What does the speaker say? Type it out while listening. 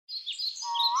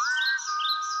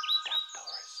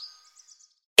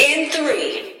In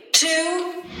 3, 2,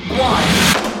 1.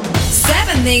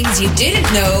 7 things you didn't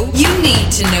know you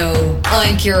need to know.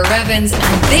 I'm Ciara Evans,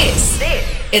 and this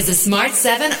is the Smart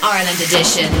 7 Ireland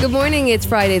edition. Good morning, it's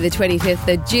Friday the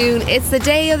 25th of June. It's the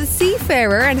day of the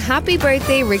seafarer, and happy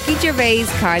birthday Ricky Gervais,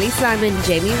 Carly Simon,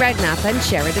 Jamie Redknapp and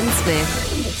Sheridan Smith.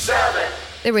 7.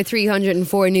 There were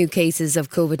 304 new cases of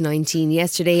COVID-19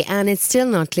 yesterday, and it's still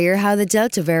not clear how the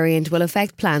Delta variant will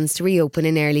affect plans to reopen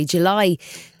in early July.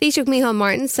 Taoiseach Micheál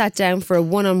Martin sat down for a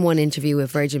one-on-one interview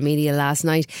with Virgin Media last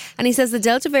night, and he says the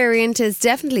Delta variant is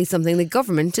definitely something the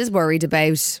government is worried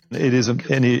about. It is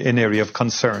an area of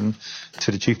concern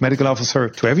to the Chief Medical Officer,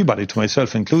 to everybody, to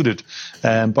myself included.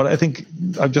 But I think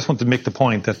I just want to make the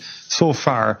point that so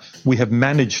far we have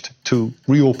managed to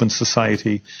reopen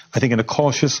society, I think in a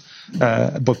cautious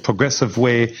but progressive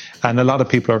way, and a lot of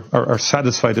people are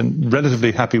satisfied and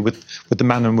relatively happy with the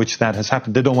manner in which that has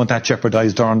happened. They don't want that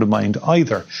jeopardised or undermined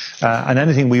either. And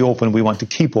anything we open, we want to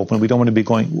keep open. We don't want to be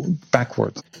going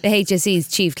backwards. The HSE's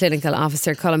Chief Clinical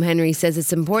Officer, Colm Henry, says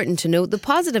it's important to note the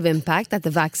positive impact that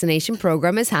the vaccination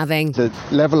programme is having. The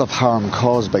level of harm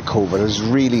caused by COVID has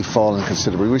really fallen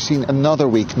considerably. We're seeing another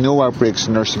week, no outbreaks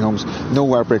in nursing homes,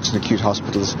 no outbreaks in acute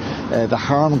hospitals. The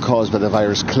harm caused by the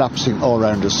virus collapsing all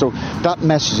around us. So that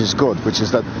message is good, which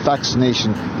is that the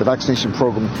vaccination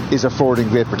programme is affording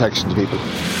great protection to people.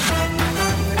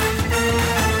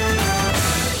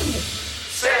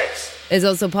 There's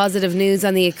also positive news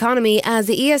on the economy, as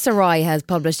the ESRI has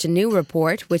published a new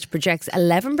report which projects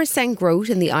 11% growth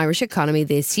in the Irish economy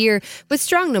this year, with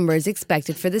strong numbers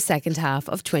expected for the second half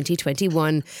of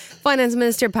 2021. Finance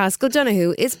Minister Paschal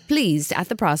Donohoe is pleased at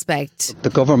the prospect. The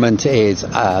government is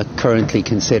currently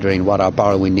considering what our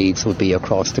borrowing needs will be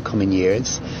across the coming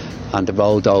years, and the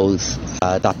role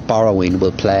that borrowing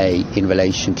will play in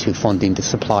relation to funding the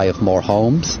supply of more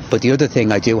homes. But the other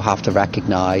thing I do have to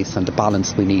recognise, and the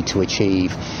balance we need to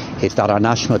achieve, is that our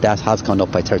national debt has gone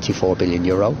up by €34 billion.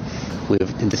 We're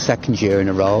in the second year in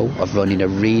a row of running a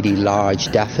really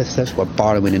large deficit. We're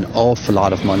borrowing an awful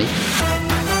lot of money.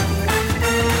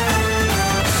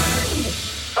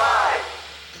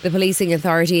 The policing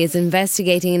authority is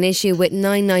investigating an issue with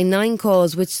 999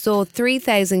 calls which saw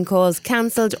 3,000 calls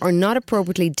cancelled or not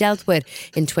appropriately dealt with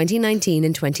in 2019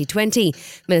 and 2020.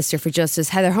 Minister for Justice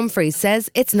Heather Humphreys says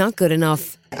it's not good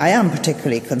enough. I am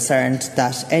particularly concerned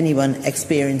that anyone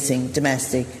experiencing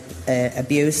domestic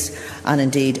abuse, and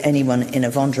indeed anyone in a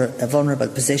vulnerable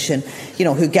position,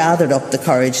 who gathered up the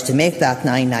courage to make that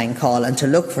 99 call and to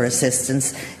look for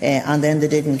assistance, and then they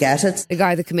didn't get it. The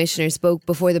Garda Commissioner spoke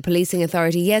before the policing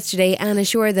authority yesterday and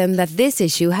assured them that this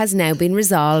issue has now been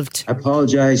resolved. I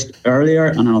apologised earlier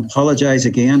and I'll apologise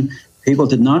again. People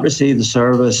did not receive the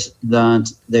service that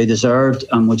they deserved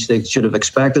and which they should have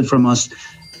expected from us.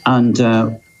 And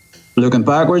looking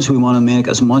backwards, we want to make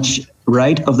as much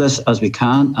right of this as we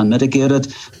can and mitigate it.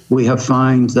 We have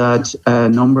found that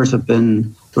numbers have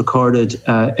been recorded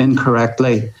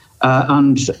incorrectly,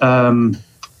 and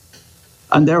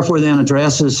therefore then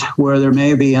addresses where there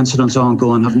may be incidents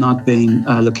ongoing have not been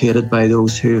located by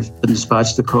those who have been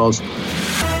dispatched the calls.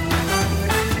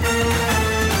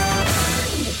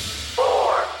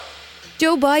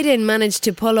 Joe Biden managed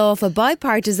to pull off a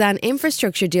bipartisan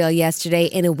infrastructure deal yesterday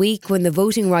in a week when the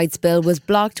voting rights bill was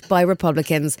blocked by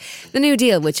Republicans. The new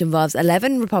deal, which involves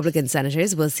 11 Republican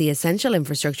senators, will see essential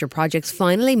infrastructure projects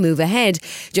finally move ahead.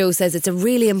 Joe says it's a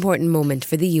really important moment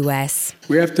for the US.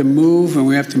 We have to move, and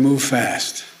we have to move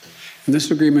fast. And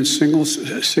this agreement signals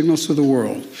to the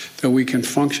world that we can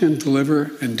function,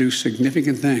 deliver, and do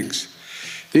significant things.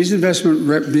 These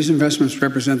investments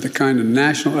represent the kind of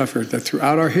national effort that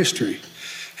throughout our history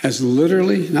has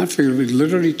literally, not figuratively,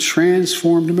 literally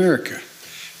transformed America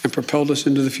and propelled us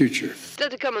into the future. Still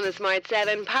to come on the Smart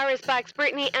 7, Paris backs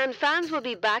Britney and fans will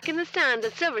be back in the stands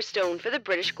at Silverstone for the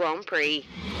British Grand Prix.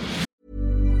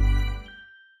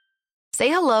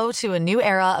 Say hello to a new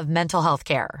era of mental health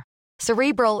care.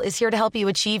 Cerebral is here to help you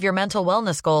achieve your mental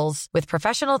wellness goals with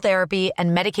professional therapy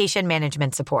and medication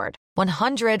management support.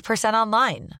 100%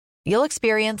 online. You'll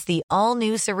experience the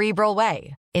all-new Cerebral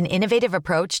Way, an innovative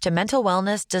approach to mental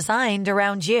wellness designed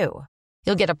around you.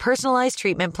 You'll get a personalized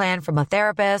treatment plan from a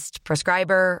therapist,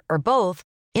 prescriber, or both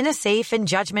in a safe and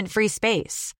judgment-free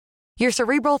space. Your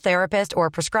Cerebral therapist or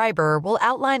prescriber will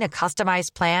outline a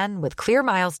customized plan with clear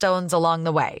milestones along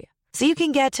the way, so you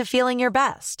can get to feeling your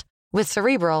best. With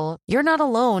Cerebral, you're not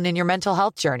alone in your mental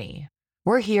health journey.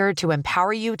 We're here to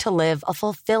empower you to live a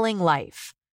fulfilling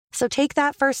life. So take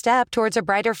that first step towards a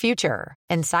brighter future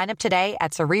and sign up today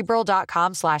at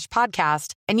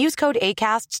Cerebral.com/podcast and use code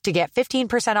ACAST to get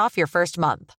 15% off your first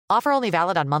month. Offer only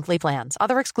valid on monthly plans.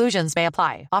 Other exclusions may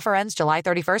apply. Offer ends July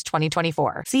 31st,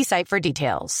 2024. See site for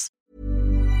details.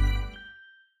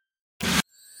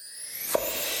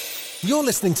 You're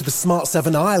listening to the Smart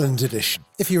 7 Ireland edition.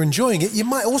 If you're enjoying it, you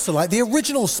might also like the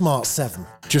original Smart 7.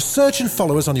 Just search and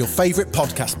follow us on your favourite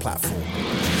podcast platform.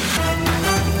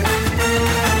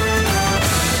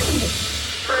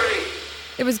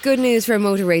 There was good news for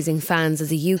motor racing fans as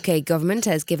the UK government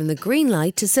has given the green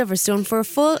light to Silverstone for a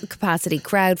full capacity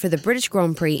crowd for the British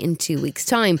Grand Prix in 2 weeks'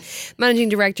 time. Managing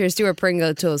Director Stuart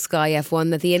Pringle told Sky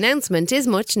F1 that the announcement is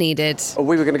much needed.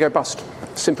 We were going to go bust.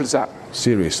 Simple as that.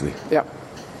 Seriously? Yeah.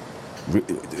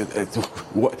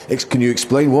 Can you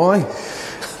explain why?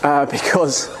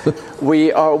 Because we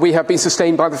have been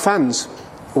sustained by the fans.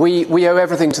 We owe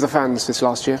everything to the fans this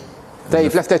last year.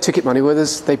 They've left their ticket money with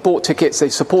us. They bought tickets. They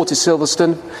supported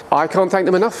Silverstone. I can't thank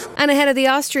them enough. And ahead of the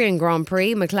Austrian Grand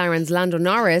Prix, McLaren's Lando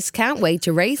Norris can't wait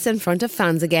to race in front of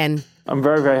fans again. I'm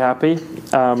very, very happy.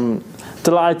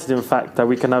 Delighted, in fact, that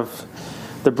we can have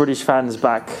the British fans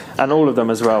back, and all of them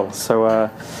as well. So, I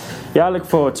look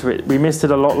forward to it. We missed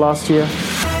it a lot last year.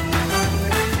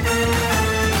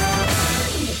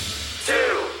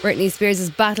 Britney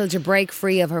Spears' battle to break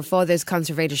free of her father's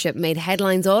conservatorship made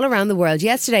headlines all around the world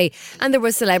yesterday, and there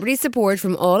was celebrity support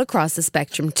from all across the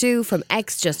spectrum too, from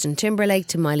ex-Justin Timberlake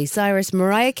to Miley Cyrus,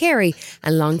 Mariah Carey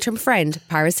and long-term friend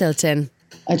Paris Hilton.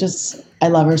 I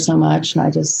love her so much, and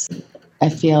I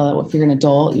feel that if you're an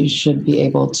adult, you should be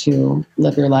able to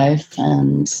live your life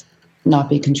and not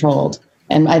be controlled.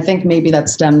 And I think maybe that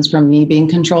stems from me being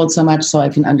controlled so much, so I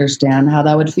can understand how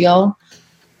that would feel.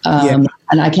 And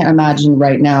I can't imagine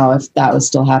right now if that was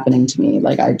still happening to me.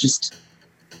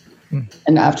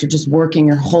 And after just working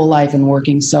her whole life and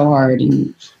working so hard,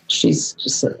 and she's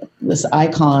just this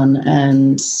icon,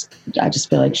 and I just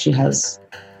feel like she has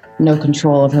no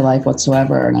control of her life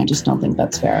whatsoever, and I just don't think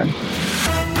that's fair.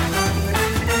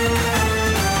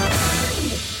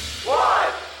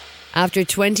 After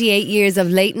 28 years of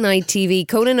late-night TV,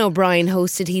 Conan O'Brien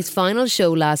hosted his final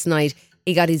show last night.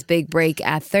 He got his big break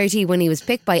at 30 when he was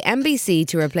picked by NBC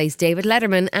to replace David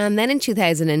Letterman, and then in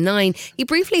 2009 he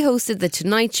briefly hosted The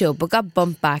Tonight Show but got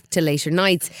bumped back to later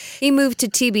nights. He moved to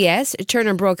TBS,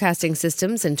 Turner Broadcasting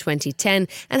Systems, in 2010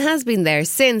 and has been there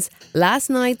since.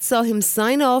 Last night saw him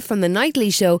sign off from The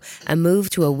Nightly Show and move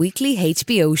to a weekly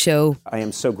HBO show. I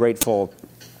am so grateful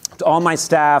to all my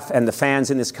staff and the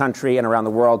fans in this country and around the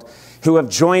world who have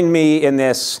joined me in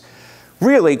this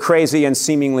really crazy and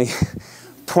seemingly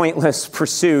pointless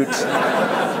pursuit.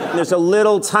 There's a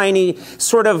little tiny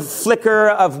sort of flicker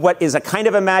of what is a kind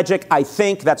of a magic. I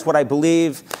think that's what I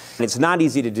believe. And it's not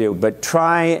easy to do, but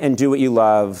try and do what you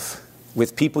love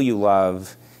with people you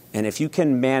love. And if you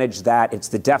can manage that, it's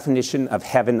the definition of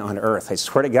heaven on earth. I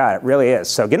swear to God, it really is.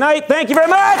 So good night. Thank you very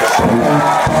much.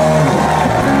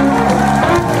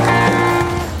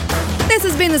 This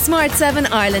has been the Smart 7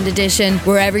 Ireland edition.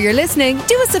 Wherever you're listening,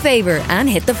 do us a favour and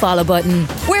hit the follow button.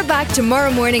 We're back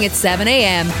tomorrow morning at 7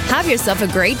 a.m. Have yourself a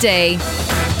great day.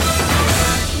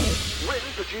 Written,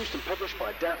 produced and published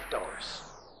by Daft Doris.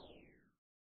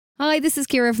 Hi, this is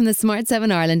Ciara from the Smart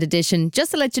 7 Ireland edition.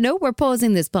 Just to let you know, we're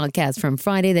pausing this podcast from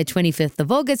Friday the 25th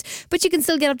of August, but you can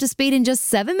still get up to speed in just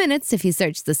 7 minutes if you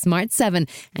search the Smart 7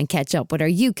 and catch up with our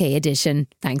UK edition.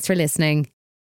 Thanks for listening.